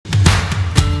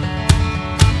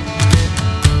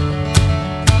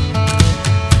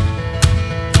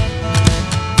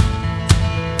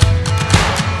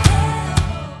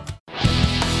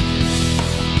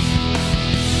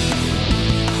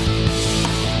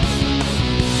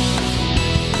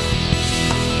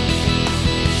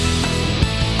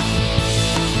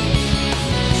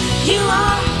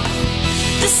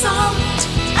salt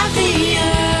of the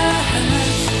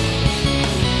earth.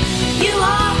 You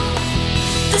are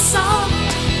the salt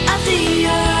of the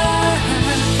earth.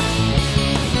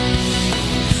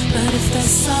 But if the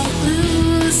salt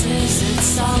loses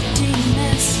its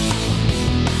saltiness,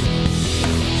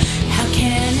 how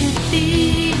can it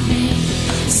be made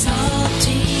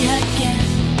salty again?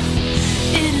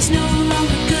 It is no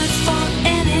longer good for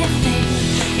anything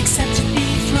except to be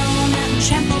thrown out and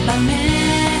trampled by men.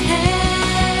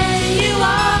 You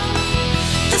are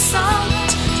the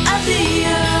salt of the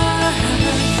earth.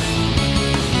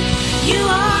 You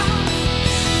are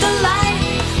the light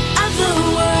of the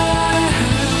world.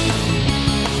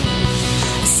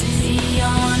 A city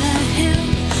on a hill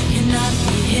cannot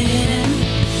be hidden.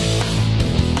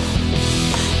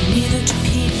 Neither do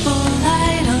people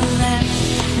light a lamp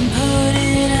and put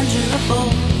it under a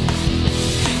bowl.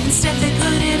 Instead they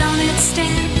put it on its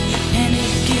stand, and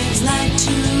it gives light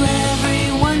to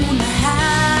everyone in the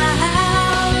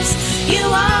house. You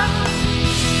are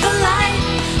the light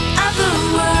of the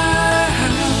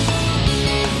world.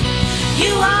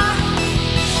 You are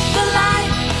the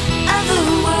light of the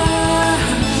world.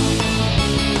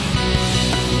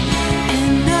 In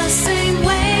the same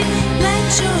way,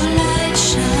 let your light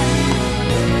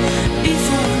shine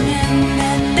before men,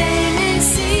 that they may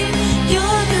see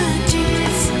your good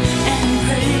deeds and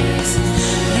praise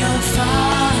your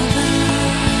Father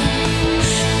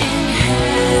in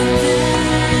heaven.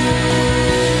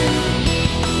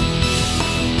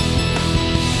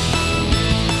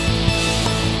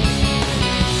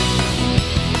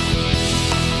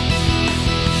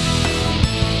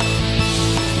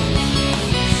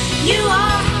 You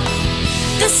are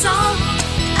the salt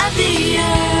of the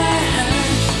earth.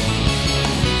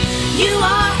 You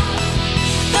are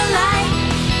the light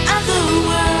of the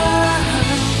world.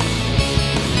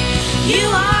 You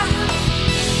are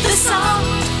the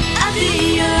salt of the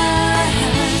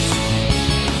earth.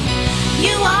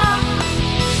 You are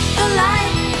the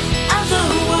light of the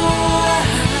world.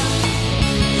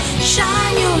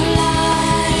 Shine your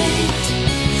light.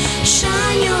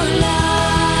 Shine your light.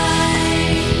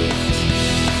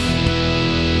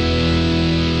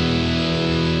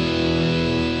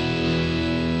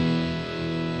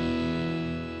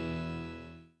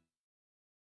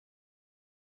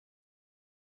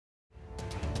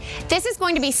 This is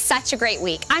going to be such a great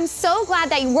week. I'm so glad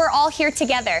that we're all here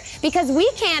together because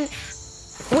we can.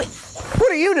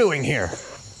 What are you doing here?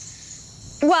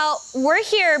 Well, we're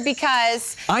here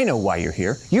because. I know why you're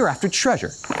here. You're after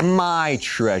treasure. My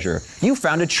treasure. You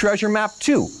found a treasure map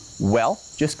too. Well,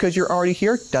 just because you're already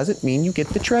here doesn't mean you get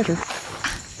the treasure.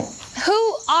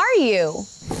 Who are you?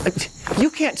 You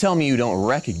can't tell me you don't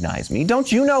recognize me.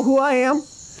 Don't you know who I am?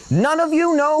 None of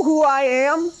you know who I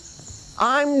am?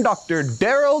 I'm Dr.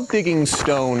 Darrell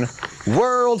Diggingstone,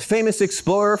 world-famous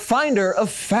explorer, finder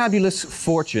of fabulous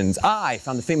fortunes. I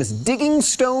found the famous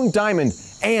Diggingstone Diamond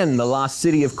and the lost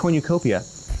city of Cornucopia,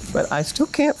 but I still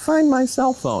can't find my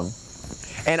cell phone.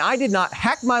 And I did not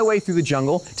hack my way through the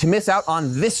jungle to miss out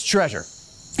on this treasure.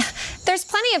 There's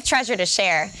plenty of treasure to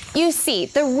share. You see,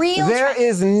 the real There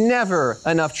is never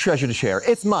enough treasure to share.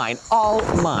 It's mine, all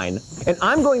mine. And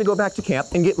I'm going to go back to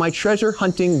camp and get my treasure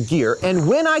hunting gear. And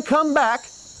when I come back,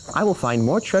 I will find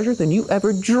more treasure than you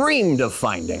ever dreamed of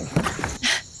finding.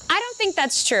 I don't think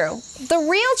that's true. The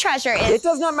real treasure is. It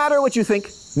does not matter what you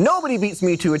think. Nobody beats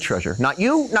me to a treasure. Not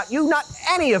you, not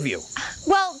any of you.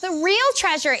 Well, the real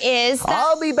treasure is that.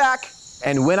 I'll be back.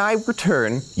 And when I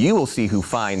return, you will see who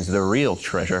finds the real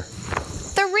treasure.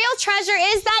 The real treasure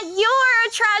is that you're a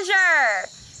treasure!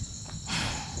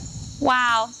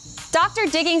 Wow. Dr.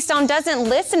 Diggingstone doesn't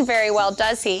listen very well,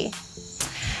 does he?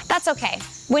 That's okay.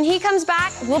 When he comes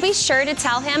back, we'll be sure to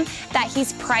tell him that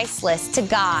he's priceless to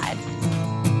God.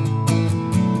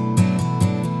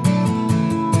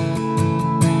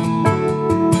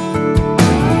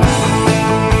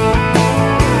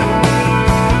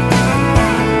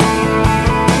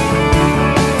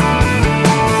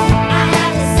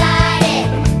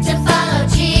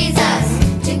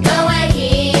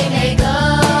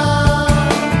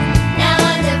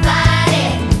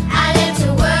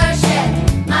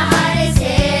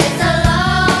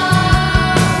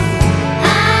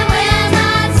 I will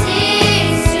not cease.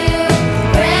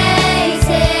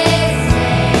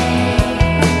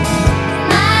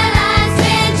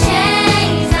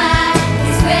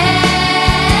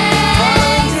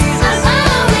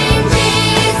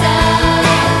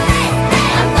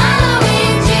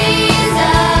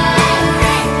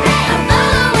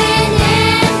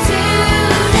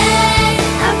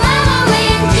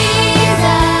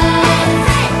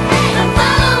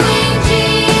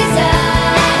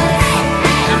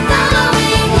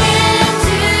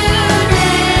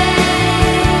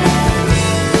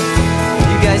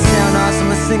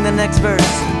 the next verse.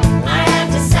 I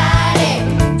have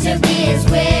decided to be his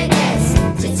witness,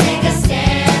 to take a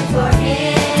stand for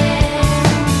him.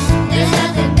 There's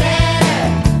nothing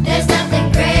better, there's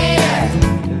nothing greater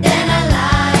than a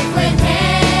life with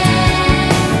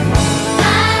him.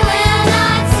 I will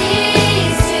not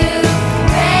cease to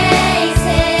praise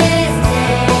his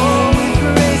name.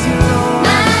 Praise you, Lord.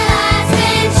 My life's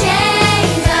been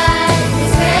changed by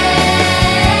his grace.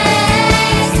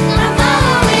 I'm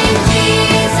following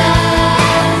Jesus.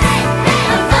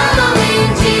 I'm following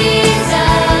Jesus.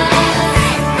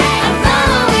 I'm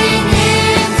following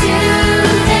him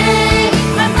today.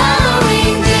 I'm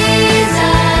following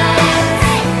Jesus.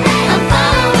 I'm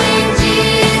following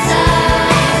Jesus.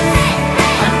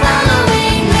 I'm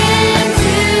following him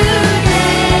today.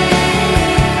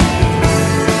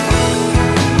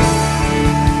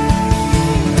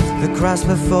 The cross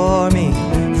before me,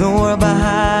 the world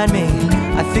behind me.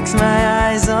 I fix my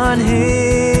eyes on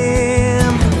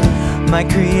him. My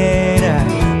creator,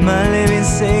 my living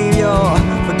savior,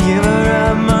 forgiver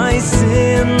of my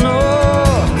sin. Oh,